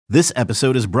This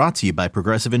episode is brought to you by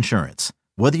Progressive Insurance.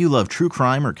 Whether you love true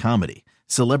crime or comedy,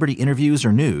 celebrity interviews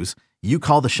or news, you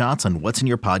call the shots on what's in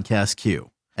your podcast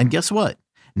queue. And guess what?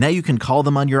 Now you can call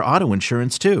them on your auto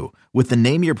insurance too with the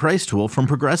Name Your Price tool from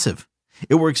Progressive.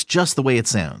 It works just the way it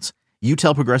sounds. You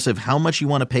tell Progressive how much you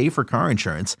want to pay for car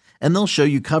insurance, and they'll show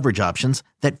you coverage options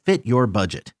that fit your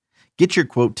budget. Get your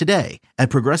quote today at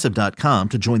Progressive.com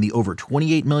to join the over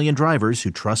 28 million drivers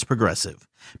who trust Progressive.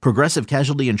 Progressive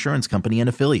Casualty Insurance Company and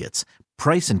Affiliates.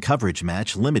 Price and coverage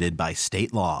match limited by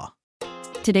state law.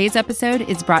 Today's episode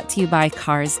is brought to you by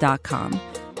Cars.com.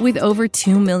 With over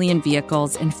 2 million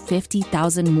vehicles and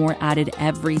 50,000 more added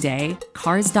every day,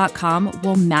 Cars.com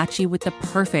will match you with the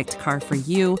perfect car for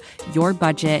you, your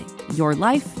budget, your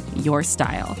life, your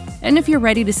style. And if you're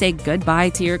ready to say goodbye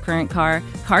to your current car,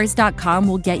 Cars.com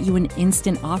will get you an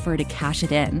instant offer to cash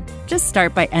it in. Just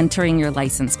start by entering your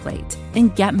license plate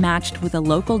and get matched with a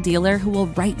local dealer who will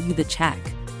write you the check.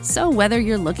 So whether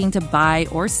you're looking to buy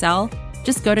or sell,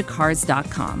 just go to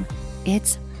Cars.com.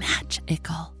 It's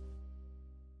magical.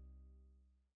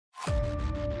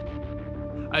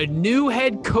 A new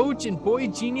head coach and boy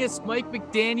genius Mike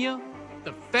McDaniel,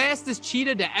 the fastest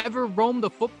cheetah to ever roam the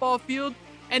football field,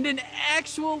 and an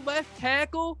actual left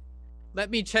tackle? Let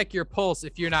me check your pulse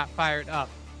if you're not fired up.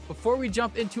 Before we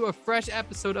jump into a fresh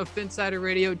episode of PHINSIDER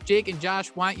Radio, Jake and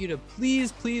Josh want you to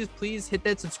please hit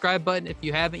that subscribe button if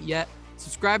you haven't yet.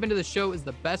 Subscribing to the show is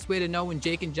the best way to know when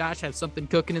Jake and Josh have something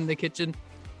cooking in the kitchen.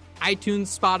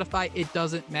 iTunes, Spotify, it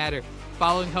doesn't matter.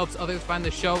 Following helps others find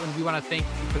the show, and we want to thank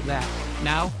you for that.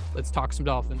 Now, let's talk some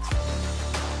Dolphins.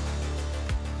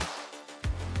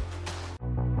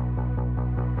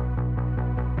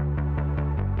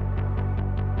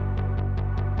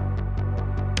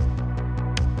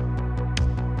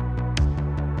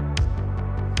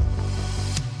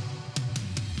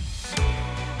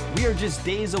 We are just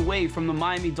days away from the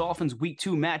Miami Dolphins Week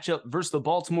 2 matchup versus the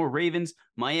Baltimore Ravens,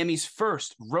 Miami's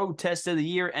first road test of the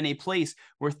year, and a place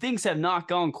where things have not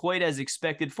gone quite as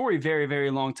expected for a very,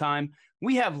 very long time.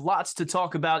 We have lots to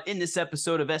talk about in this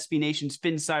episode of SB Nation's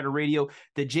PHINSIDER Radio,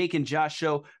 the Jake and Josh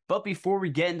Show. But before we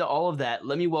get into all of that,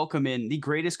 let me welcome in the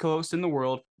greatest co-host in the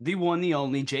world, the one, the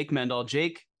only, Jake Mendel.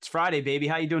 Jake, it's Friday, baby.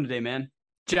 How you doing today, man?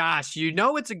 Josh, you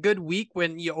know it's a good week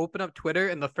when you open up Twitter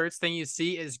and the first thing you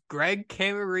see is Greg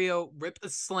Camarillo rip a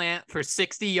slant for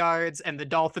 60 yards and the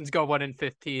Dolphins go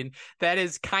 1-15. That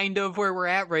is kind of where we're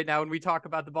at right now when we talk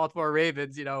about the Baltimore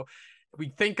Ravens. You know, we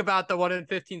think about the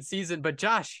 1-15 season, but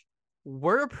Josh,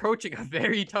 we're approaching a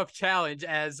very tough challenge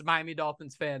as Miami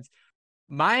Dolphins fans.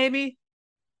 Miami,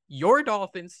 your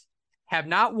Dolphins have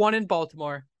not won in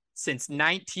Baltimore since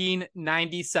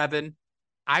 1997.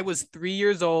 I was 3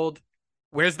 years old.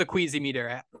 Where's the queasy meter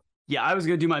at? Yeah, I was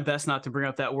going to do my best not to bring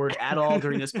up that word at all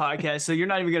during this podcast, so you're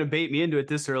not even going to bait me into it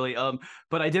this early.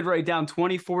 But I did write down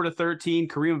 24-13.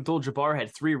 Kareem Abdul-Jabbar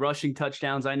had 3 rushing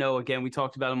touchdowns. I know, again, we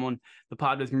talked about him on the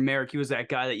pod with Merrick. He was that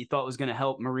guy that you thought was going to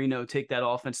help Marino take that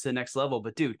offense to the next level.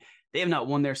 But, dude, they have not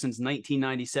won there since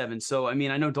 1997. So, I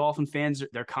mean, I know Dolphin fans,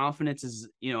 their confidence is,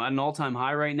 at an all-time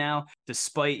high right now,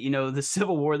 despite, the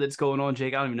civil war that's going on.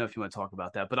 Jake, I don't even know if you want to talk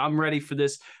about that, but I'm ready for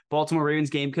this Baltimore Ravens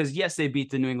game because, yes, they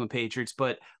beat the New England Patriots,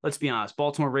 but let's be honest,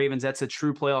 Baltimore Ravens, that's a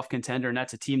true playoff contender, and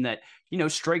that's a team that,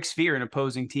 strikes fear in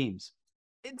opposing teams.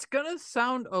 It's going to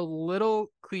sound a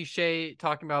little cliche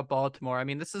talking about Baltimore. I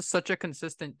mean, this is such a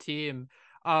consistent team.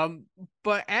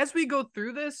 But as we go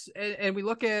through this and we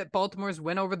look at Baltimore's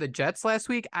win over the Jets last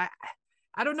week, I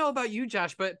don't know about you,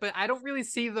 Josh, but I don't really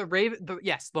see the Ravens.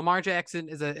 Yes, Lamar Jackson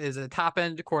is a top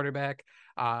end quarterback.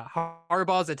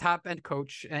 Harbaugh is a top end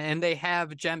coach, and they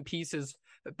have gem pieces.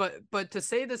 But to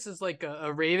say this is like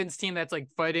a Ravens team that's like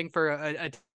fighting for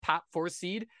a top 4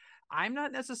 seed, I'm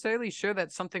not necessarily sure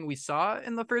that's something we saw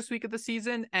in the first week of the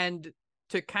season. And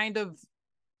to kind of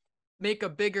make a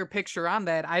bigger picture on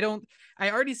that, I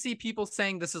already see people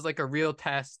saying this is like a real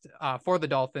test for the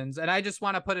Dolphins. And I just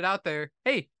want to put it out there.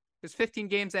 Hey, there's 15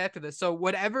 games after this. So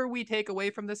whatever we take away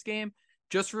from this game,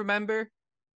 just remember,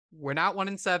 we're not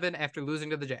 1-7 after losing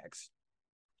to the Jags.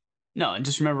 No, and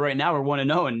just remember right now we're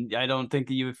 1-0, and I don't think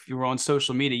that if you were on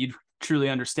social media, you'd truly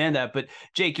understand that. But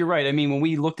Jake, you're right. I mean, when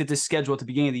we looked at this schedule at the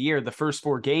beginning of the year, the first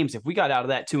 4 games, if we got out of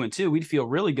that 2-2, we'd feel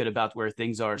really good about where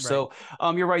things are. Right. So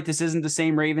you're right. This isn't the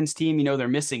same Ravens team. They're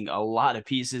missing a lot of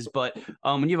pieces, but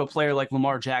when you have a player like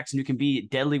Lamar Jackson who can be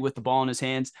deadly with the ball in his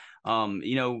hands,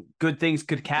 good things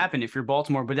could happen if you're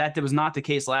Baltimore, but that was not the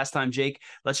case last time, Jake.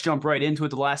 Let's jump right into it.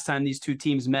 The last time these two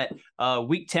teams met,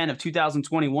 week 10 of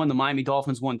 2021, the Miami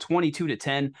Dolphins won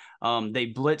 22-10. They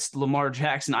blitzed Lamar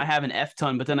Jackson. I have an F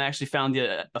ton, but then I actually found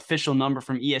the official number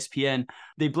from ESPN.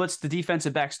 They blitzed the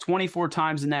defensive backs 24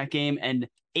 times in that game, and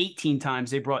 18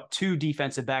 times they brought 2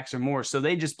 defensive backs or more. So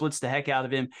they just blitzed the heck out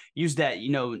of him, used that,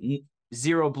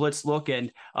 zero blitz look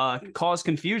and caused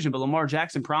confusion. But Lamar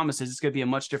Jackson promises it's going to be a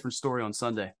much different story on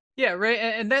Sunday. Yeah, right.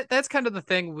 And that's kind of the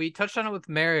thing. We touched on it with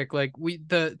Merrick. Like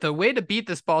the way to beat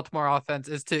this Baltimore offense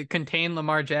is to contain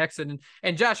Lamar Jackson.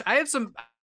 And Josh, I have some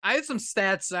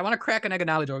stats. I want to crack an egg of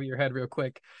knowledge over your head real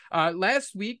quick.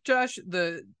 Last week, Josh,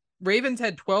 the Ravens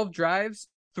had 12 drives.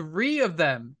 3 of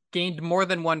them gained more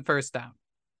than 1 first down.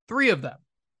 3 of them.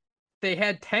 They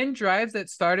had 10 drives that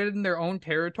started in their own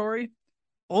territory.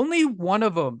 Only one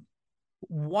of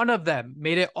them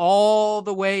made it all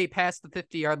the way past the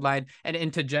 50-yard line and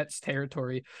into Jets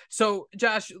territory. So,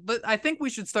 Josh, I think we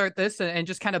should start this and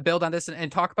just kind of build on this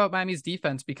and talk about Miami's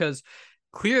defense, because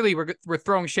clearly we're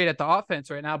throwing shade at the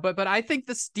offense right now. But I think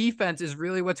this defense is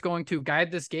really what's going to guide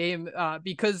this game,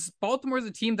 because Baltimore is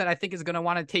a team that I think is going to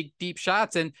want to take deep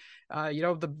shots. And,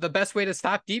 the best way to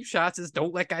stop deep shots is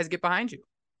don't let guys get behind you.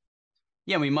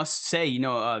 Yeah, we must say,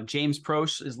 James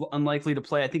Proche is unlikely to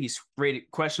play. I think he's rated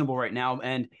questionable right now,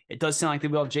 and it does sound like they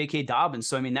will have J.K. Dobbins.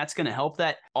 So, that's going to help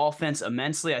that offense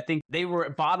immensely. I think they were a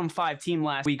bottom 5 team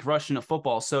last week rushing the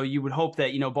football. So you would hope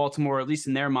that, Baltimore, at least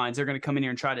in their minds, they're going to come in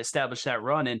here and try to establish that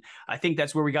run. And I think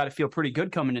that's where we got to feel pretty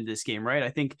good coming into this game, right? I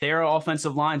think their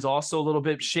offensive line's also a little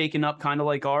bit shaken up, kind of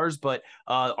like ours, but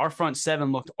our front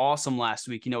 7 looked awesome last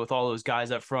week, with all those guys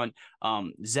up front.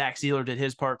 Zach Sealer did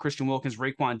his part, Christian Wilkins,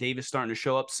 Raekwon Davis starting to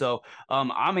show up. So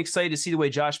I'm excited to see the way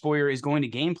Josh Boyer is going to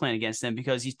game plan against them,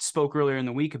 because he spoke earlier in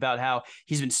the week about how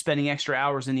he's been spending extra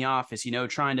hours in the office,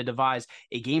 trying to devise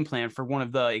a game plan for one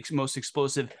of the most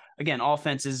explosive,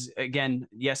 offenses. Again,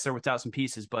 yes, they're without some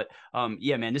pieces, but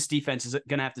this defense is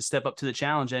going to have to step up to the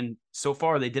challenge. And so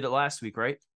far they did it last week,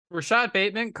 right? Rashad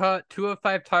Bateman caught 2 of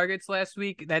 5 targets last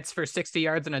week. That's for 60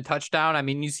 yards and a touchdown.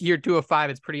 You hear 2 of 5,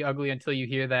 it's pretty ugly until you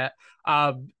hear that.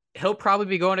 He'll probably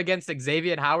be going against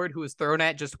Xavier Howard, who was thrown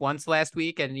at just once last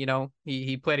week. And,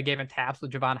 he played a game in taps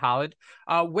with Javon Holland.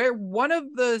 Where one of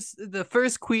the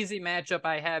first queasy matchup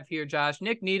I have here, Josh,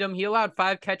 Nick Needham, he allowed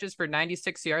 5 catches for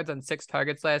 96 yards on 6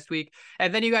 targets last week.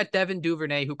 And then you got Devin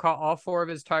Duvernay, who caught all 4 of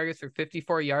his targets for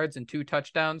 54 yards and 2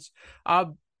 touchdowns.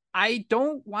 I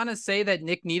don't want to say that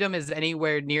Nick Needham is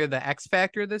anywhere near the X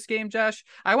factor of this game, Josh.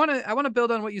 I want to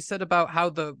build on what you said about how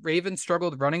the Ravens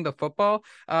struggled running the football,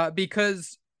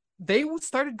 because they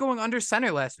started going under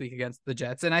center last week against the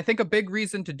Jets. And I think a big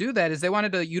reason to do that is they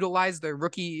wanted to utilize their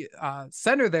rookie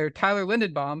center there, Tyler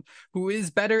Lindenbaum, who is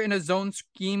better in a zone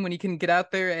scheme when he can get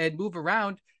out there and move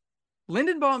around.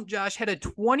 Lindenbaum, Josh, had a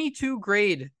 22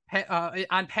 grade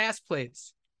on pass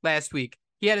plays last week.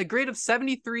 He had a grade of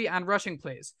 73 on rushing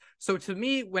plays. So to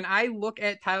me, when I look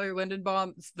at Tyler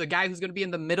Lindenbaum, the guy who's going to be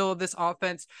in the middle of this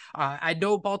offense, I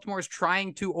know Baltimore is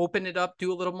trying to open it up,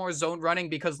 do a little more zone running,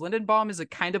 because Lindenbaum is a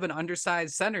kind of an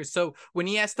undersized center. So when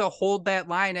he has to hold that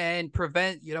line and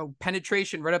prevent,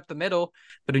 penetration right up the middle,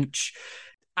 but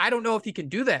I don't know if he can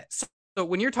do that. So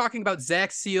when you're talking about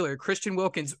Zach Sealer, Christian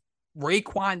Wilkins,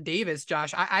 Raekwon Davis,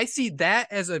 Josh, I see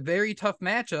that as a very tough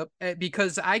matchup,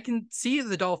 because I can see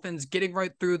the Dolphins getting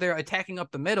right through there, attacking up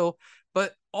the middle,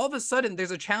 but all of a sudden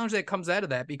there's a challenge that comes out of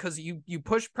that, because you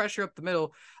push pressure up the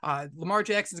middle. Lamar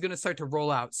Jackson is going to start to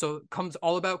roll out. So it comes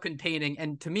all about containing.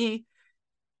 And to me,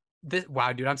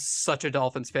 wow, dude, I'm such a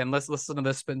Dolphins fan. Let's listen to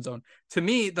this spin zone. To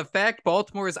me, the fact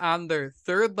Baltimore is on their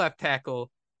 3rd left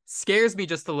tackle scares me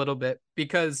just a little bit,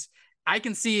 because I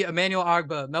can see Emmanuel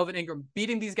Ogbah, Melvin Ingram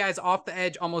beating these guys off the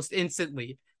edge almost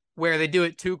instantly, where they do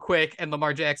it too quick and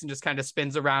Lamar Jackson just kind of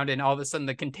spins around and all of a sudden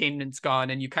the containment's gone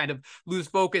and you kind of lose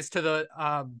focus to the,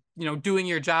 doing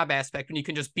your job aspect when you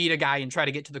can just beat a guy and try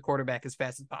to get to the quarterback as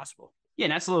fast as possible. Yeah,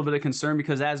 and that's a little bit of concern,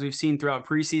 because as we've seen throughout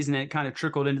preseason, it kind of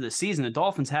trickled into the season. The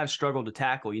Dolphins have struggled to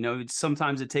tackle.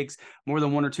 Sometimes it takes more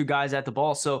than 1 or 2 guys at the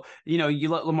ball. So, you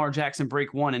let Lamar Jackson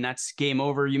break one and that's game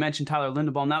over. You mentioned Tyler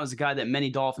Linderbaum. That was a guy that many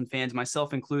Dolphin fans,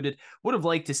 myself included, would have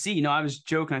liked to see. I was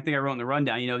joking. I think I wrote in the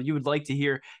rundown, you would like to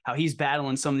hear how he's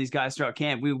battling some of these guys throughout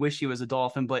camp. We wish he was a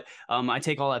Dolphin, but I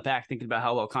take all that back thinking about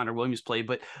how well Connor Williams played.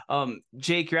 But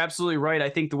Jake, you're absolutely right. I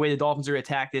think the way the Dolphins are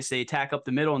attack this, they attack up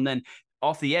the middle and then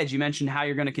off the edge. You mentioned how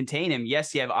you're going to contain him.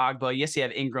 Yes, you have Ogbah. Yes, you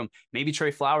have Ingram. Maybe Trey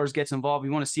Flowers gets involved.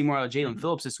 We want to see more out of Jalen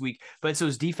Phillips this week. But it's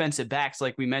those defensive backs,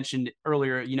 like we mentioned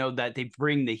earlier, that they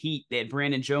bring the heat. They had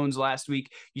Brandon Jones last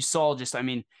week. You saw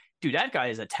dude, that guy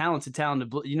is a talented.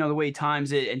 You know, the way he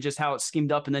times it and just how it's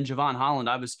schemed up. And then Javon Holland,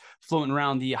 I was floating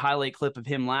around the highlight clip of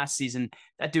him last season.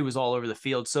 That dude was all over the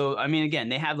field. So, I mean, again,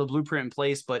 they have the blueprint in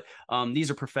place, but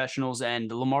these are professionals.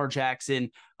 And Lamar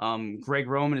Jackson, Greg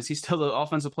Roman, is he still the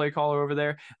offensive play caller over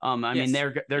there? I mean,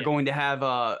 they're going to have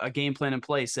a game plan in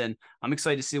place. And I'm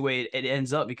excited to see the way it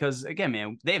ends up because, again,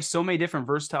 man, they have so many different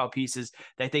versatile pieces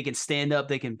that they can stand up,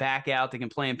 they can back out, they can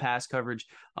play in pass coverage.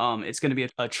 It's going to be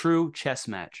a true chess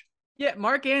match. Yeah,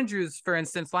 Mark Andrews, for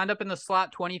instance, lined up in the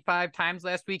slot 25 times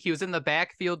last week. He was in the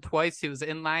backfield twice. He was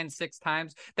in line 6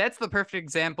 times. That's the perfect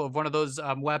example of one of those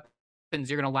weapons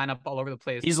you're going to line up all over the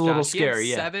place. He's a little scary,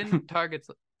 yeah. 7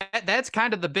 targets. That's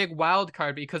kind of the big wild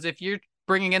card because if you're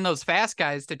bringing in those fast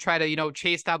guys to try to, you know,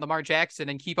 chase down Lamar Jackson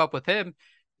and keep up with him,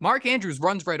 Mark Andrews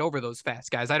runs right over those fast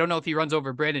guys. I don't know if he runs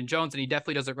over Brandon Jones, and he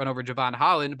definitely doesn't run over Javon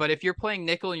Holland. But if you're playing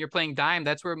nickel and you're playing dime,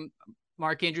 that's where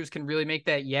Mark Andrews can really make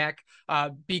that yak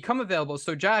become available.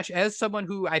 So Josh, as someone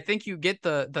who I think you get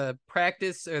the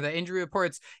practice or the injury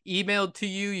reports emailed to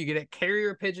you, you get a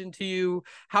carrier pigeon to you.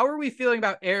 How are we feeling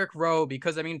about Eric Rowe?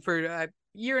 Because I mean, for a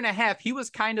year and a half, he was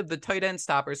kind of the tight end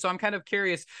stopper. So I'm kind of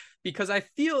curious because I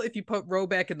feel if you put Rowe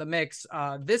back in the mix,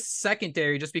 this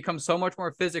secondary just becomes so much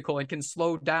more physical and can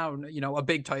slow down, you know, a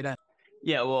big tight end.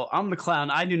 Yeah, well, I'm the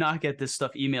clown. I do not get this stuff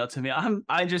emailed to me.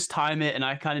 I just time it and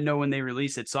I kind of know when they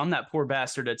release it. So I'm that poor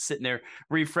bastard that's sitting there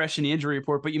refreshing the injury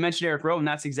report. But you mentioned Eric Rowe, and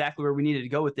that's exactly where we needed to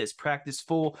go with this. Practice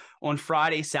full on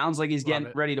Friday. Sounds like he's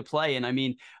getting ready to play. And I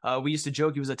mean, we used to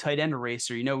joke he was a tight end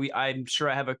eraser. You know, I'm sure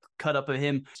I have a cut up of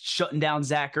him shutting down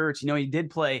Zach Ertz. You know, he did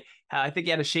play. I think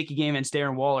he had a shaky game against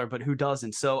Darren Waller, but who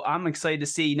doesn't? So I'm excited to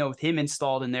see, you know, with him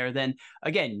installed in there, then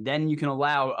you can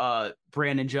allow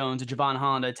Brandon Jones and Javon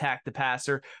Holland to attack the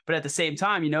passer. But at the same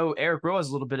time, you know, Eric Rowe has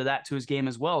a little bit of that to his game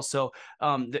as well. So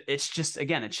it's just,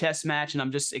 again, a chess match. And I'm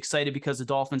just excited because the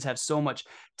Dolphins have so much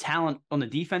talent on the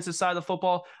defensive side of the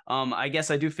football. I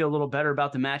guess I do feel a little better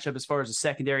about the matchup as far as the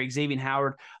secondary. Xavier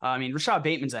Howard, I mean, Rashad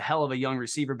Bateman's a hell of a young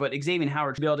receiver, but Xavier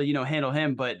Howard should be able to, you know, handle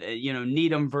him. But, you know,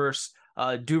 Needham versus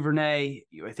Duvernay,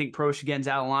 I think Proshigan's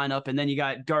out of lineup, and then you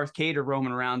got Darth Cater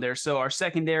roaming around there. So our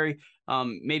secondary,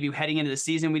 maybe heading into the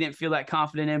season, we didn't feel that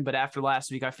confident in, but after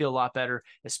last week, I feel a lot better,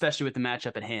 especially with the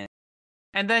matchup at hand.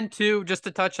 And then too, just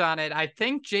to touch on it, I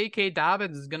think J.K.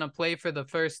 Dobbins is going to play for the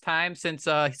first time since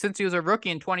he was a rookie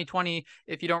in 2020.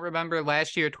 If you don't remember,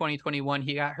 last year, 2021,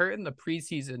 he got hurt in the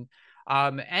preseason.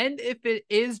 And if it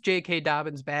is J.K.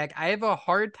 Dobbins back, I have a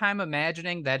hard time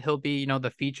imagining that he'll be, you know, the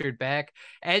featured back.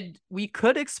 And we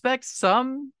could expect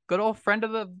some good old friend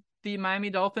of the Miami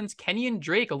Dolphins, Kenyon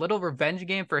Drake, a little revenge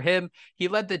game for him. He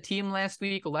led the team last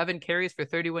week, 11 carries for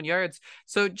 31 yards.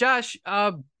 So Josh,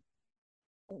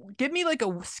 give me like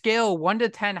a scale 1 to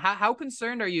 10. How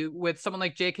concerned are you with someone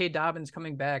like J.K. Dobbins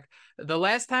coming back? The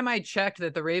last time I checked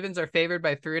that the Ravens are favored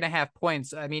by 3.5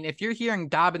 points. I mean, if you're hearing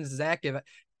Dobbins is active,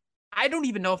 I don't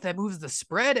even know if that moves the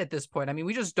spread at this point. I mean,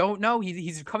 we just don't know.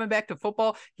 He's coming back to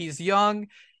football. He's young.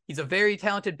 He's a very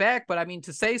talented back. But I mean,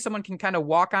 to say someone can kind of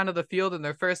walk onto the field in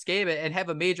their first game and have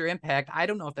a major impact, I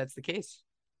don't know if that's the case.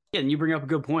 Yeah, and you bring up a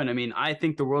good point. I mean, I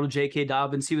think the world of J.K.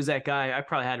 Dobbins. He was that guy. I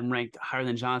probably had him ranked higher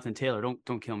than Jonathan Taylor.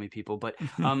 Don't kill me, people. But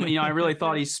you know, I really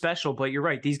thought he's special. But you're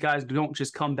right. These guys don't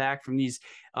just come back from these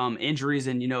injuries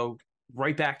and, you know,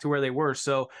 right back to where they were.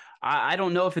 So I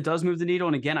don't know if it does move the needle.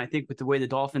 And again, I think with the way the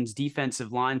Dolphins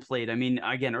defensive line played, I mean,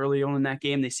 again, early on in that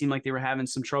game, they seemed like they were having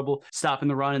some trouble stopping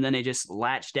the run, and then they just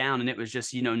latched down, and it was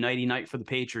just, you know, nighty night for the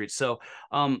Patriots. So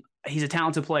he's a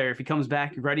talented player. If he comes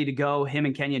back ready to go, him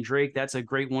and Kenyon Drake, that's a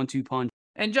great 1-2 punch.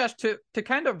 And Josh, to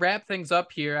kind of wrap things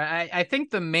up here, I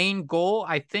think the main goal,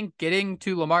 I think getting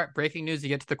to Lamar, breaking news, you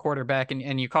get to the quarterback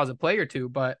and you cause a play or two,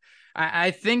 but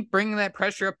I think bringing that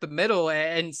pressure up the middle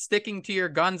and sticking to your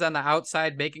guns on the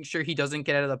outside, making sure he doesn't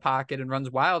get out of the pocket and runs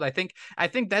wild. I think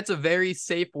that's a very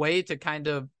safe way to kind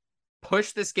of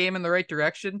push this game in the right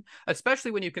direction,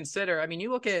 especially when you consider, I mean,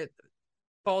 you look at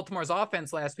Baltimore's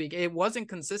offense last week, it wasn't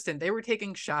consistent. They were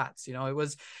taking shots. You know, it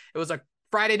was a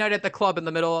Friday night at the club in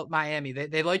the middle of Miami.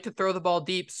 They like to throw the ball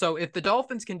deep. So if the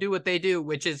Dolphins can do what they do,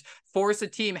 which is force a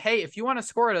team, hey, if you want to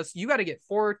score at us, you got to get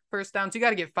 4 first downs. You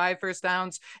got to get 5 first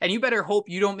downs. And you better hope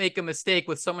you don't make a mistake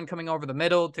with someone coming over the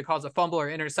middle to cause a fumble or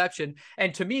interception.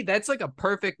 And to me, that's like a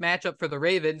perfect matchup for the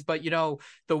Ravens. But, you know,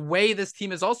 the way this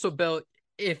team is also built,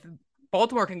 if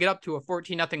Baltimore can get up to a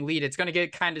 14-0 lead, it's going to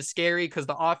get kind of scary because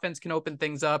the offense can open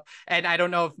things up. And I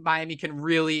don't know if Miami can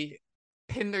really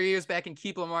pin their ears back and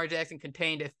keep Lamar Jackson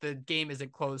contained if the game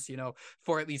isn't close, you know,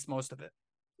 for at least most of it.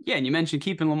 Yeah, and you mentioned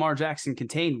keeping Lamar Jackson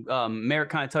contained. Merritt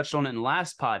kind of touched on it in the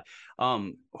last pod.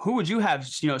 who would you have,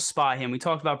 spot him? We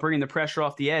talked about bringing the pressure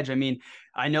off the edge. I mean,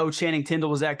 I know Channing Tindall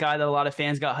was that guy that a lot of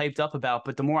fans got hyped up about,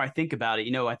 but the more I think about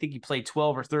it, I think he played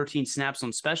 12 or 13 snaps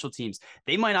on special teams.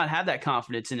 They might not have that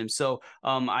confidence in him. So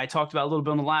I talked about a little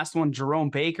bit on the last one, Jerome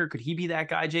Baker. Could he be that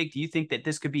guy, Jake? Do you think that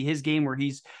this could be his game where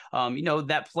he's,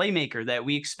 that playmaker that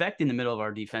we expect in the middle of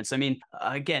our defense? I mean,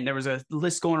 again, there was a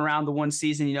list going around the one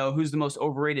season, who's the most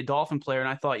overrated Dolphin player. And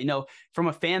I thought, from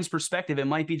a fan's perspective, it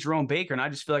might be Jerome Baker. And I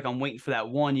just feel like I'm waiting for that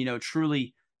one,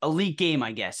 truly elite game,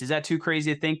 I guess. Is that too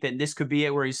crazy to think that this could be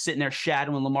it, where he's sitting there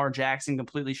shadowing Lamar Jackson,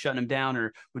 completely shutting him down?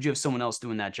 Or would you have someone else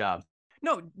doing that job?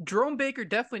 No, Jerome Baker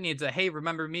definitely needs a hey,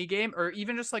 remember me game, or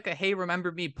even just like a hey,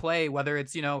 remember me play, whether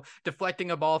it's, deflecting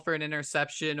a ball for an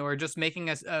interception or just making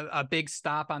a big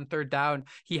stop on third down.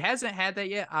 He hasn't had that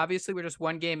yet. Obviously, we're just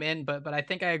one game in, but I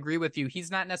think I agree with you. He's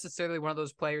not necessarily one of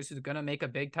those players who's going to make a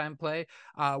big time play.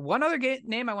 One other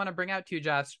name I want to bring out to you,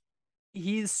 Josh.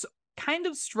 He's kind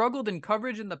of struggled in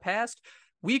coverage in the past.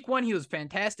 Week 1, he was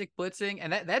fantastic blitzing,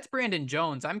 and that's Brandon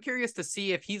Jones. I'm curious to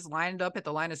see if he's lined up at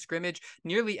the line of scrimmage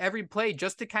nearly every play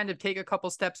just to kind of take a couple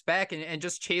steps back and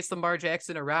just chase Lamar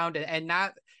Jackson around and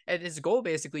not at his goal,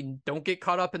 basically, don't get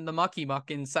caught up in the mucky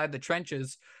muck inside the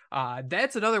trenches.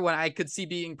 That's another one I could see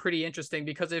being pretty interesting,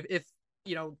 because if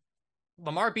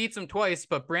Lamar beats him twice,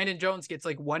 but Brandon Jones gets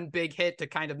like one big hit to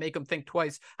kind of make him think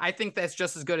twice, I think that's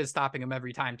just as good as stopping him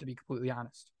every time, to be completely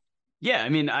honest. Yeah, I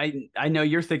mean, I know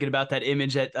you're thinking about that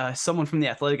image that someone from The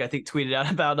Athletic, I think, tweeted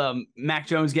out about Mac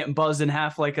Jones getting buzzed in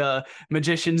half like a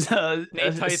magician's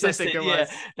assistant. I think it was.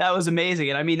 Yeah, that was amazing.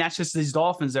 And I mean, that's just these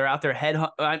Dolphins. They're out there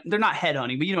they're not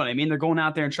headhunting, but you know what I mean? They're going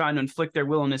out there and trying to inflict their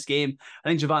will in this game. I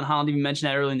think Javon Holland even mentioned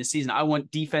that early in the season. I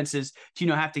want defenses to,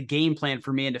 have to game plan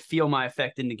for me and to feel my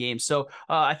effect in the game. So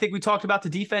I think we talked about the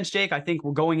defense, Jake. I think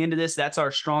we're going into this. That's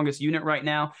our strongest unit right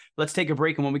now. Let's take a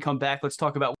break. And when we come back, let's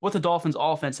talk about what the Dolphins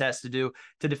offense has to do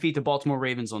to defeat the Baltimore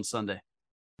Ravens on Sunday.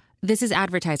 This is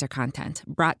advertiser content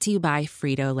brought to you by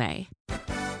Frito-Lay.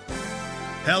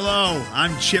 Hello,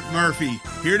 I'm Chip Murphy,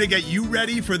 here to get you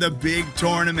ready for the big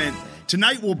tournament.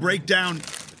 Tonight we'll break down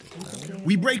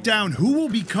who will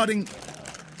be cutting.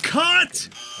 Cut!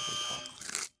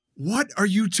 What are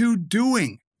you two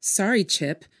doing? Sorry,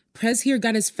 Chip. Prez here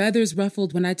got his feathers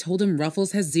ruffled when I told him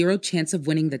Ruffles has zero chance of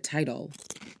winning the title.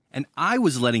 And I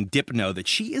was letting Dip know that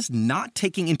she is not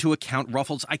taking into account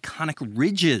Ruffles' iconic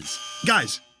ridges.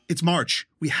 Guys, it's March.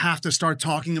 We have to start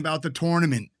talking about the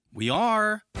tournament. We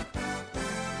are.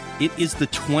 It is the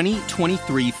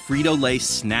 2023 Frito-Lay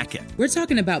Snack It. We're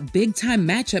talking about big-time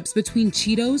matchups between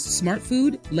Cheetos, Smart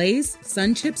Food, Lay's,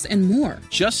 Sun Chips, and more.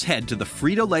 Just head to the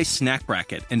Frito-Lay Snack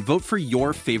Bracket and vote for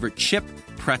your favorite chip,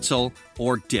 pretzel,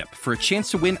 or dip for a chance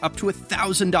to win up to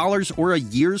 $1,000 or a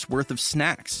year's worth of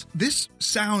snacks. This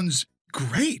sounds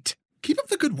great. Keep up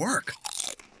the good work.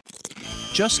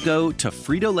 Just go to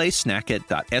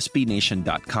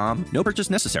fritolaysnackit.sbnation.com. No purchase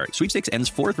necessary. Sweepstakes ends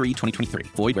 4/3/2023.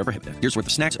 Void where prohibited. Year's worth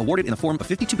of snacks awarded in the form of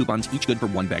 52 coupons, each good for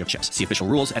one bag of chips. See official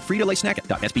rules at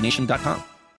fritolaysnackit.sbnation.com.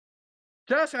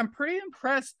 Josh, I'm pretty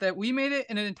impressed that we made it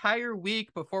an entire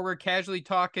week before we're casually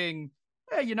talking.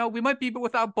 Hey, we might be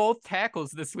without both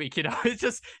tackles this week. It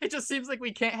just seems like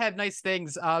we can't have nice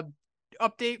things.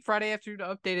 Update Friday afternoon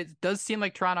update. It does seem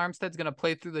like Teron Armstead's going to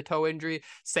play through the toe injury,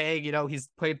 saying, he's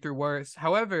played through worse.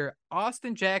 However,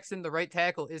 Austin Jackson, the right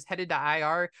tackle, is headed to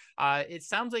IR. It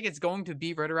sounds like it's going to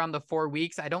be right around the 4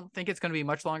 weeks. I don't think it's going to be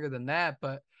much longer than that.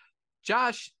 But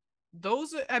Josh,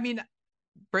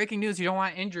 breaking news, you don't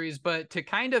want injuries, but to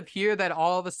kind of hear that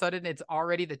all of a sudden it's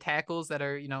already the tackles that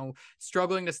are,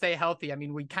 struggling to stay healthy. I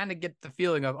mean, we kind of get the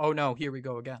feeling of, oh no, here we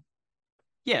go again.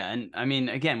 Yeah. And I mean,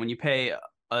 again, when you pay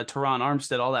Teron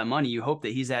Armstead all that money, you hope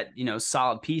that he's that,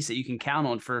 solid piece that you can count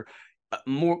on for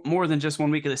more than just 1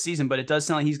 week of the season. But it does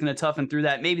sound like he's going to toughen through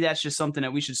that. Maybe that's just something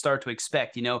that we should start to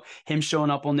expect, him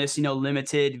showing up on this,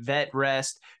 limited vet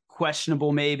rest,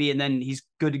 questionable maybe, and then he's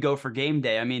good to go for game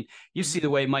day. I mean, you see the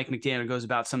way Mike McDaniel goes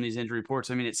about some of these injury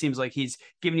reports. I mean, it seems like he's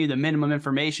giving you the minimum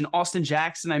information. Austin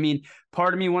Jackson, I mean,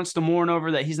 part of me wants to mourn over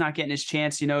that he's not getting his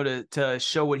chance, to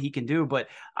show what he can do, but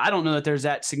I don't know that there's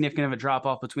that significant of a drop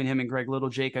off between him and Greg Little,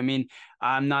 Jake. I mean,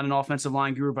 I'm not an offensive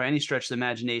line guru by any stretch of the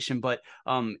imagination, but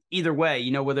either way,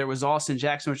 whether it was Austin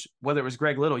Jackson, or whether it was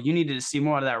Greg Little, you needed to see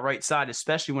more out of that right side,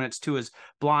 especially when it's to his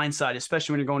blind side,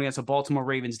 especially when you're going against a Baltimore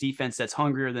Ravens defense that's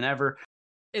hungrier than ever.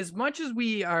 As much as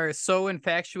we are so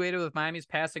infatuated with Miami's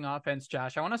passing offense,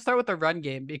 Josh, I want to start with the run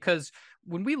game, because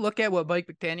when we look at what Mike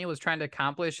McDaniel was trying to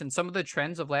accomplish and some of the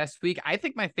trends of last week, I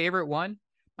think my favorite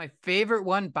My favorite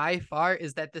one by far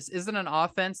is that this isn't an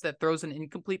offense that throws an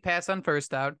incomplete pass on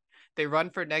first down. They run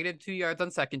for -2 yards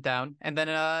on second down, and then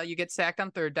you get sacked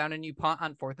on third down and you punt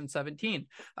on 4th and 17.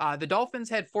 The Dolphins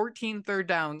had 14 third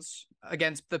downs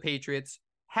against the Patriots.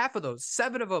 Half of those,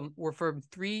 7 of them, were from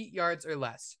 3 yards or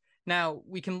less. Now,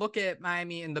 we can look at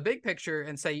Miami in the big picture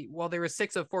and say, well, they were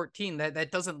 6 of 14.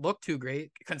 That doesn't look too great,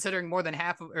 considering more than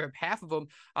half of them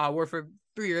were for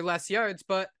 3 or less yards.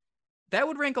 But that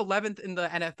would rank 11th in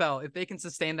the NFL if they can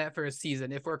sustain that for a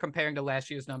season, if we're comparing to last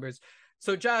year's numbers.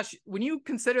 So, Josh, when you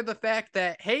consider the fact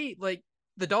that, hey, like,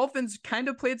 the Dolphins kind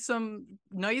of played some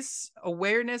nice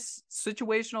awareness,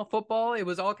 situational football, it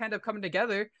was all kind of coming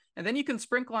together. And then you can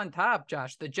sprinkle on top,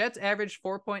 Josh, the Jets averaged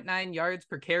 4.9 yards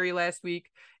per carry last week.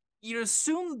 You'd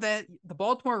assume that the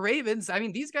Baltimore Ravens, I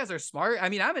mean, these guys are smart. I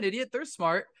mean, I'm an idiot. They're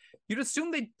smart. You'd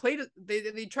assume they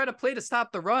try to play to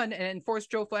stop the run and force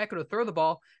Joe Flacco to throw the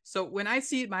ball. So when I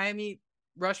see Miami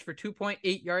rush for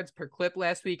 2.8 yards per clip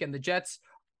last week and the Jets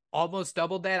almost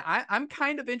doubled that, I'm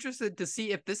kind of interested to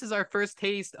see if this is our first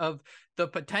taste of the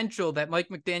potential that Mike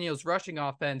McDaniel's rushing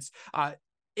offense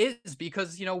is,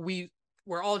 because, you know,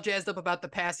 we're all jazzed up about the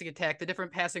passing attack, the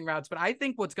different passing routes, but I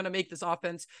think what's going to make this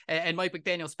offense and Mike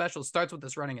McDaniel special starts with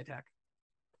this running attack.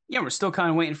 Yeah, we're still kind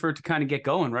of waiting for it to kind of get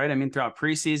going, right? I mean, throughout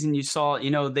preseason, you saw,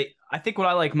 I think what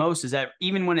I like most is that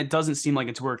even when it doesn't seem like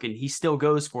it's working, he still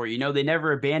goes for it. They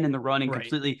never abandon the run and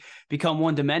completely become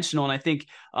one-dimensional. And I think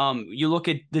you look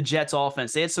at the Jets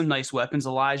offense, they had some nice weapons,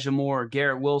 Elijah Moore,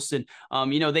 Garrett Wilson.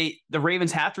 The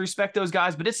Ravens have to respect those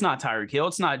guys, but it's not Tyreek Hill.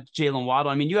 It's not Jalen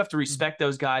Waddle. I mean, you have to respect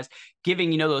those guys,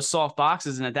 giving, those soft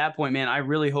boxes. And at that point, man, I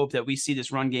really hope that we see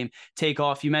this run game take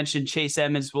off. You mentioned Chase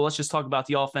Edmonds. Well, let's just talk about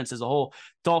the offense as a whole.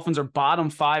 Dolphins are bottom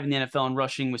 5 in the NFL in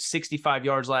rushing with 65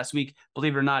 yards last week.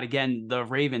 Believe it or not, again, the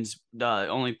Ravens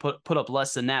only put up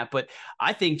less than that. But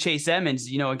I think Chase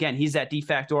Edmonds, again, he's that de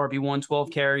facto RB1, 12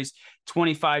 carries,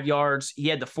 25 yards. He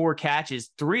had the 4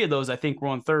 catches. 3 of those, I think, were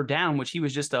on third down, which he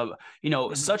was just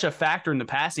such a factor in the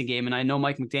passing game. And I know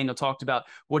Mike McDaniel talked about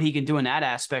what he can do in that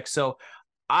aspect. So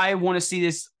I want to see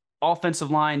this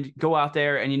offensive line go out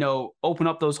there and, open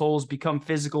up those holes, become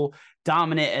physical,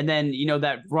 dominant, and then,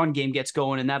 that run game gets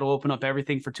going, and that'll open up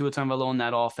everything for Tua Tagovailoa in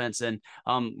that offense. And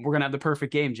we're going to have the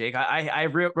perfect game, Jake. I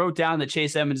wrote down that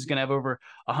Chase Edmonds is going to have over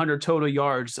 100 total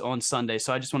yards on Sunday.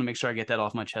 So I just want to make sure I get that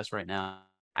off my chest right now.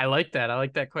 I like that. I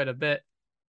like that quite a bit.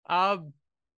 I'm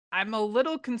a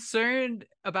little concerned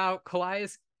about Calais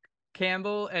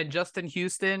Campbell and Justin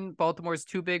Houston, Baltimore's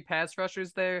 2 big pass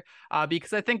rushers there,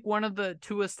 because I think one of the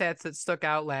Tua stats that stuck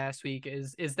out last week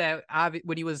is that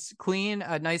when he was clean,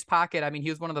 a nice pocket, I mean, he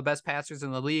was one of the best passers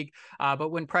in the league,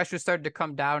 but when pressure started to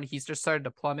come down, he's just started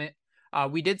to plummet.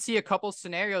 We did see a couple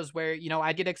scenarios where,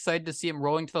 I'd get excited to see him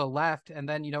rolling to the left, and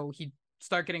then, he'd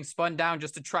start getting spun down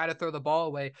just to try to throw the ball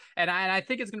away. And I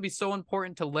think it's going to be so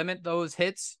important to limit those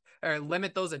hits, or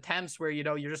limit those attempts where,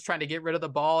 you're just trying to get rid of the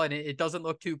ball and it doesn't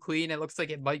look too clean. It looks like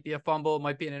it might be a fumble, it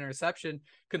might be an interception.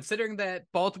 Considering that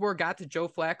Baltimore got to Joe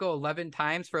Flacco 11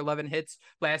 times for 11 hits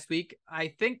last week, I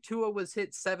think Tua was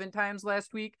hit 7 times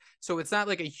last week. So it's not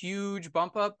like a huge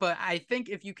bump up, but I think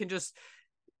if you can just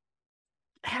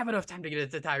have enough time to get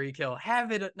it to Tyreek Hill,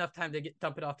 have enough time to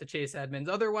dump it off to Chase Edmonds.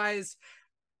 Otherwise,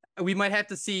 we might have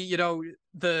to see,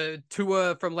 the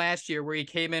Tua from last year where he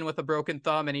came in with a broken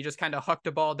thumb and he just kind of hucked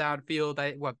the ball downfield.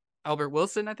 Albert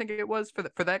Wilson, I think it was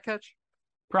for that catch.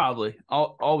 Probably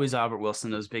always Albert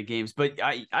Wilson, those big games. But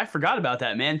I forgot about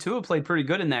that, man. Tua played pretty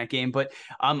good in that game. But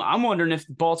I'm wondering if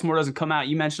Baltimore doesn't come out.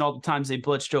 You mentioned all the times they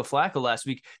blitzed Joe Flacco last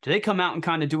week. Do they come out and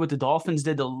kind of do what the Dolphins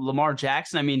did to Lamar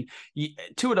Jackson? I mean,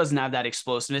 Tua doesn't have that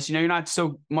explosiveness. You're not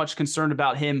so much concerned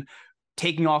about him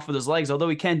taking off with his legs, although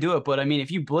he can do it. But I mean,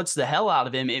 if you blitz the hell out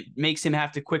of him, it makes him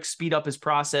have to quick speed up his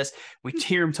process. We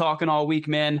hear him talking all week,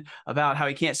 man, about how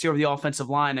he can't see over the offensive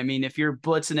line. I mean, if you're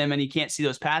blitzing him and he can't see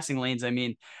those passing lanes, I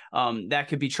mean, that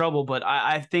could be trouble. But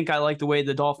I think I like the way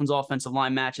the Dolphins offensive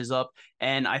line matches up.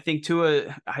 And I think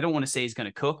Tua, I don't want to say he's going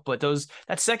to cook, but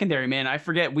that secondary, man, I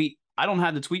forget I don't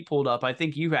have the tweet pulled up. I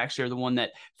think you actually are the one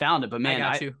that found it, but man,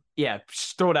 I got you. Yeah,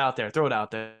 throw it out there.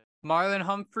 Marlon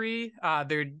Humphrey,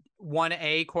 their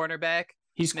 1A cornerback.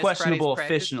 He's questionable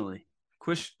officially.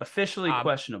 Officially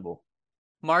questionable.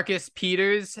 Marcus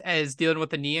Peters is dealing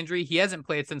with a knee injury. He hasn't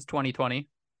played since 2020.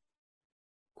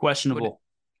 Questionable.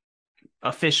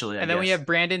 Officially, I guess. Then we have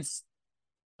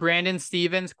Brandon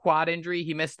Stevens, quad injury.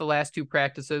 He missed the last 2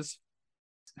 practices.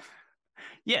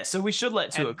 Yeah, so we should let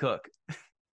Tua cook.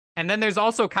 And then there's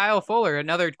also Kyle Fuller,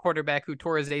 another quarterback who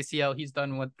tore his ACL. He's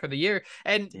done for the year.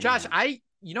 And damn. Josh,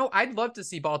 I'd love to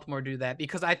see Baltimore do that,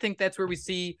 because I think that's where we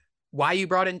see why you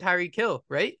brought in Tyreek Hill,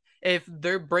 right? if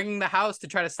they're bringing the house to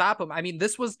try to stop them. I mean,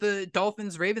 this was the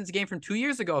Dolphins-Ravens game from 2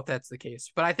 years ago, if that's the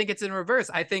case. But I think it's in reverse.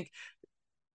 I think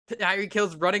Tyreek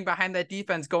Hill's running behind that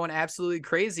defense going absolutely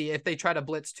crazy if they try to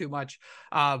blitz too much.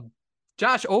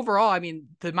 Josh, overall, I mean,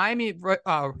 the Miami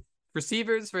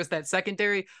receivers versus that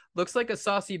secondary looks like a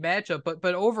saucy matchup,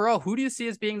 but overall, who do you see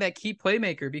as being that key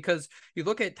playmaker? Because you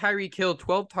look at Tyreek Hill,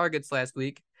 12 targets last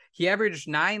week. He averaged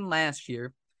 9 last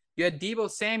year. You had Deebo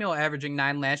Samuel averaging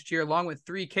 9 last year, along with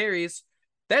 3 carries.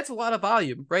 That's a lot of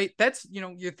volume, right? That's,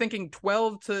 you're thinking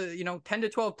 10 to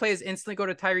 12 plays instantly go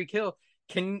to Tyreek Hill.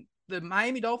 Can the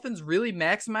Miami Dolphins really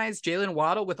maximize Jalen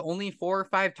Waddle with only 4 or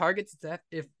 5 targets?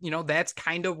 If that's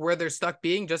kind of where they're stuck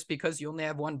being, just because you only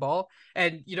have one ball.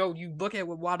 And, you look at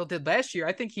what Waddle did last year,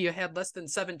 I think he had less than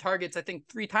 7 targets, I think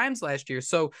 3 times last year.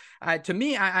 So to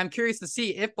me, I'm curious to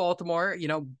see if Baltimore,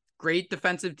 great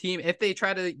defensive team, if they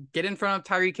try to get in front of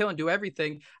Tyreek Hill and do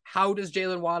everything, how does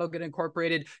Jalen Waddle get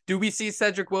incorporated? Do we see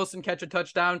Cedric Wilson catch a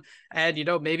touchdown? And,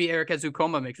 maybe Eric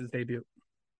Ezukoma makes his debut.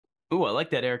 Ooh, I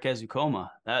like that, Eric Ezukoma.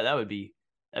 That'd be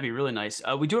really nice.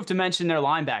 We do have to mention their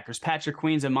linebackers. Patrick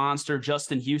Queen's a monster.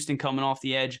 Justin Houston coming off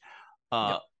the edge.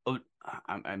 Yep.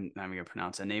 I'm not going to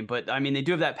pronounce that name, but I mean, they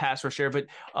do have that pass rush there. But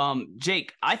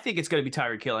Jake, I think it's going to be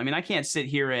Tyreek Hill. I mean, I can't sit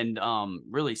here and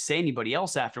really say anybody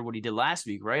else after what he did last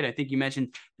week, right? I think you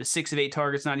mentioned the 6 of 8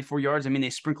 targets, 94 yards. I mean,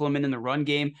 they sprinkle him in the run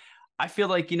game. I feel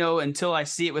like, until I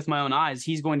see it with my own eyes,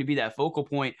 he's going to be that focal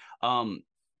point.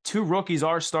 2 rookies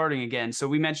are starting again. So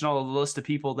we mentioned all of the list of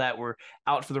people that were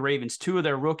out for the Ravens. 2 of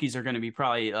their rookies are going to be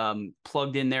probably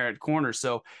plugged in there at corner.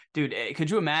 So, dude,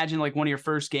 could you imagine like one of your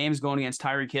first games going against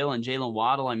Tyreek Hill and Jalen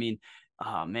Waddle? I mean,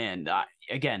 man,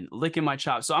 again, licking my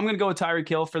chops. So I'm going to go with Tyreek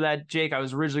Hill for that, Jake. I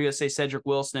was originally going to say Cedric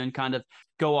Wilson and kind of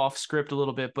go off script a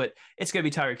little bit, but it's going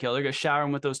to be Tyreek Hill. They're going to shower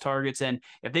him with those targets. And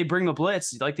if they bring the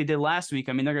blitz like they did last week,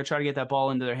 I mean, they're going to try to get that ball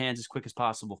into their hands as quick as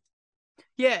possible.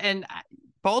 Yeah, and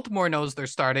Baltimore knows they're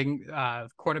starting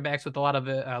quarterbacks with a lot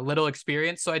of little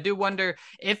experience. So I do wonder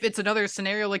if it's another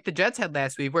scenario like the Jets had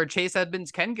last week where Chase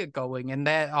Edmonds can get going and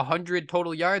that 100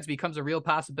 total yards becomes a real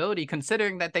possibility,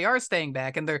 considering that they are staying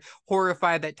back and they're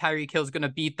horrified that Tyreek Hill is going to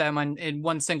beat them in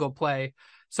one single play.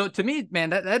 So to me, man,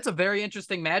 that's a very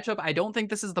interesting matchup. I don't think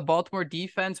this is the Baltimore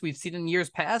defense we've seen in years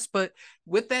past, but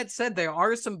with that said, there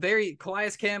are some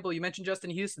Calais Campbell, you mentioned Justin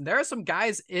Houston. There are some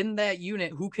guys in that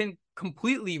unit who can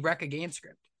completely wreck a game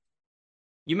script.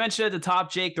 You mentioned at the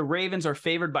top, Jake, the Ravens are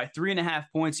favored by 3.5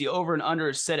 points. The over and under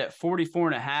is set at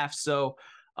 44.5. So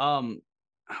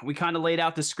we kind of laid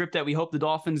out the script that we hope the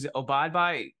Dolphins abide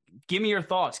by. Give me your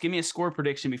thoughts. Give me a score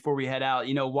prediction before we head out.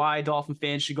 Why Dolphin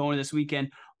fans should go into this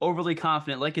weekend overly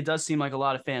confident, like it does seem like a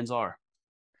lot of fans are.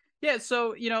 Yeah,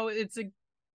 so, it's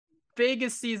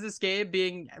Vegas sees this game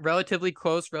being relatively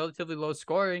close, relatively low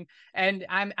scoring. And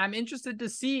I'm interested to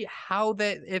see how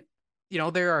that, if,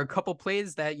 there are a couple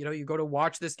plays that, you go to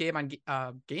watch this game on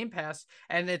Game Pass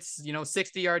and it's,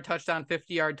 60-yard touchdown,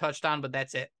 50-yard touchdown, but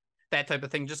that's it. That type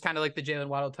of thing, just kind of like the Jalen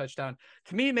Waddle touchdown.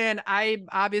 To me, man, I'm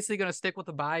obviously going to stick with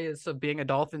the bias of being a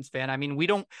Dolphins fan. I mean,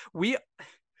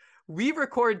 we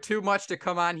record too much to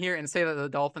come on here and say that the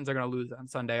Dolphins are going to lose on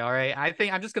Sunday. All right. I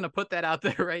think I'm just going to put that out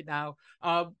there right now.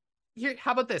 Here,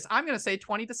 how about this? I'm going to say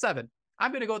 20-7.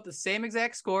 I'm going to go with the same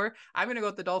exact score. I'm going to go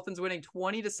with the Dolphins winning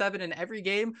 20-7 in every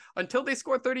game until they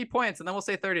score 30 points. And then we'll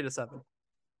say 30-7.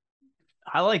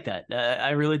 I like that.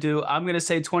 I really do. I'm going to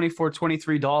say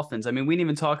 24-23 Dolphins. I mean, we didn't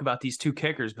even talk about these 2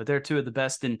 kickers, but they're 2 of the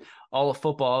best in all of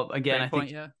football. Again, I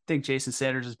think Jason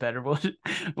Sanders is better.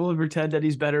 We'll pretend that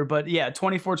he's better. But yeah,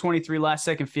 24-23 last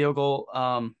second field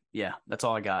goal. Yeah, that's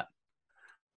all I got.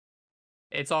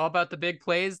 It's all about the big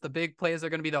plays. The big plays are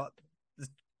going to be the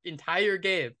entire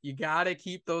game. You got to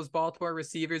keep those Baltimore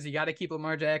receivers. You got to keep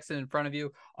Lamar Jackson in front of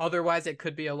you. Otherwise, it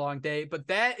could be a long day. But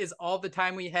that is all the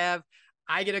time we have.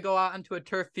 I get to go out onto a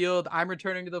turf field. I'm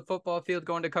returning to the football field,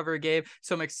 going to cover a game.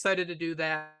 So I'm excited to do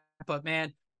that. But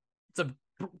man, it's a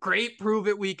great prove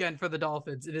it weekend for the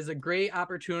Dolphins. It is a great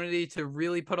opportunity to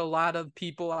really put a lot of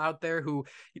people out there who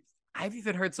I've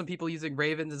even heard some people using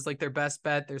Ravens as like their best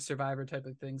bet, their survivor type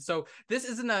of thing. So this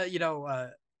isn't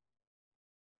a,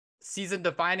 season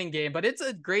defining game, but it's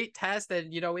a great test.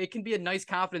 And, it can be a nice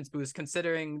confidence boost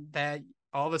considering that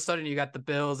all of a sudden you got the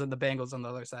Bills and the Bengals on the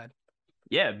other side.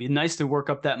 Yeah, it'd be nice to work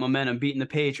up that momentum, beating the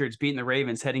Patriots, beating the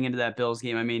Ravens, heading into that Bills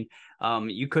game. I mean,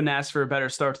 you couldn't ask for a better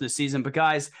start to the season. But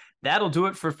guys, that'll do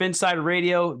it for PHINSIDER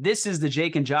Radio. This is the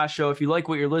Jake and Josh Show. If you like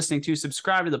what you're listening to,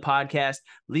 subscribe to the podcast.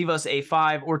 Leave us a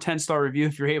 5 or 10-star review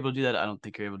if you're able to do that. I don't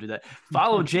think you're able to do that.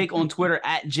 Follow Jake on Twitter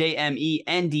at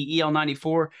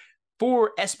JMENDEL94.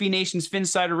 For SB Nation's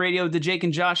PHINSIDER Radio, the Jake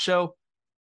and Josh Show.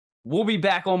 We'll be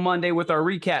back on Monday with our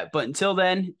recap. But until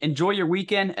then, enjoy your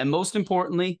weekend. And most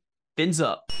importantly, fins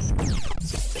up.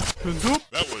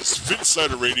 That was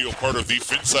PHINSIDER Radio, part of the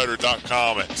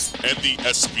PHINSIDER.com and the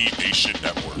SB Nation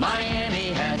Network.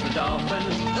 Miami has the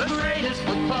Dolphins, the greatest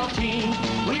football team.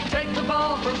 We take the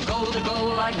ball from goal to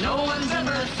goal like no one's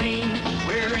ever seen.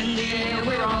 We're in the air,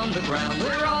 we're on the ground,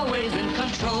 we're always in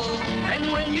control.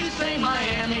 And when you say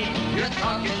Miami, you're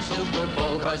talking Super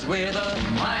Bowl, 'cause we're the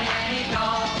Miami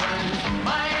Dolphins.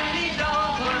 Miami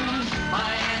Dolphins,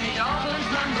 Miami Dolphins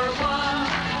 #1.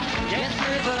 Yes,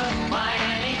 we're the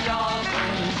Miami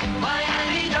Dolphins,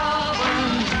 Miami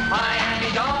Dolphins,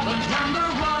 Miami Dolphins #1.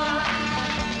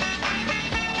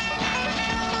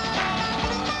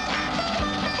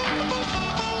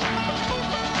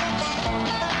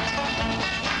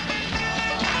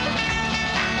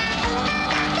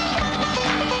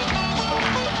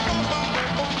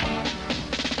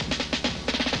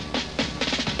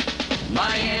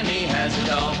 Miami has the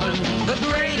Dolphins, the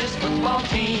greatest football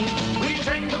team. We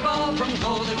take the ball from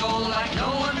goal to goal like no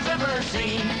one's ever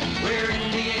seen. We're in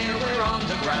the air, we're on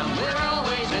the ground, we're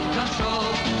always in control.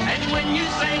 And when you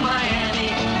say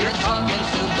Miami, you're talking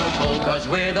Super Bowl, 'cause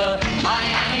we're the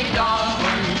Miami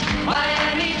Dolphins,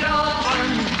 Miami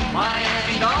Dolphins,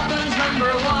 Miami Dolphins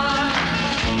 #1.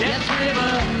 Yes, we're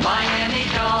the Miami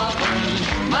Dolphins,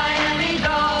 Miami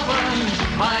Dolphins,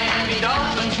 Miami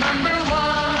Dolphins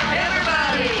 #1.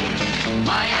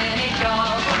 Miami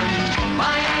Dolphins,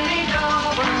 Miami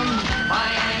Dolphins,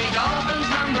 Miami Dolphins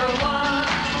 #1.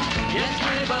 Yes,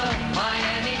 we're the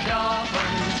Miami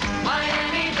Dolphins,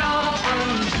 Miami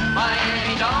Dolphins,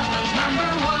 Miami Dolphins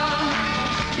 #1.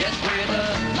 Yes, we're the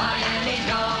Miami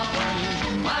Dolphins,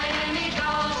 Miami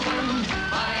Dolphins,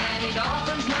 Miami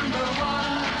Dolphins #1.